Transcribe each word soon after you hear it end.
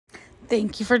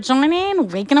Thank you for joining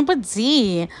Waking Up with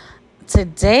D.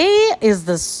 Today is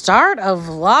the start of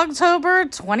VLOGTOBER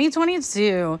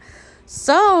 2022.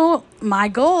 So my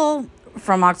goal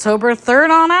from October 3rd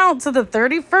on out to the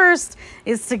 31st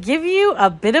is to give you a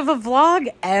bit of a vlog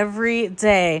every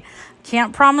day.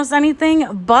 Can't promise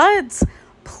anything, but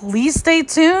please stay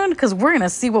tuned because we're going to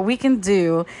see what we can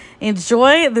do.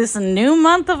 Enjoy this new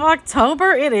month of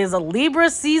October. It is a Libra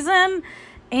season,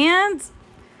 and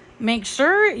make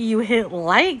sure you hit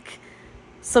like,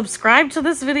 subscribe to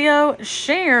this video,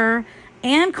 share,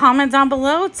 and comment down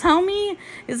below. Tell me,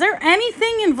 is there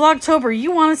anything in VLOGTOBER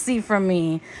you want to see from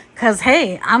me? Because,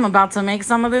 hey, I'm about to make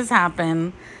some of this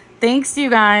happen. Thanks, you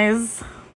guys.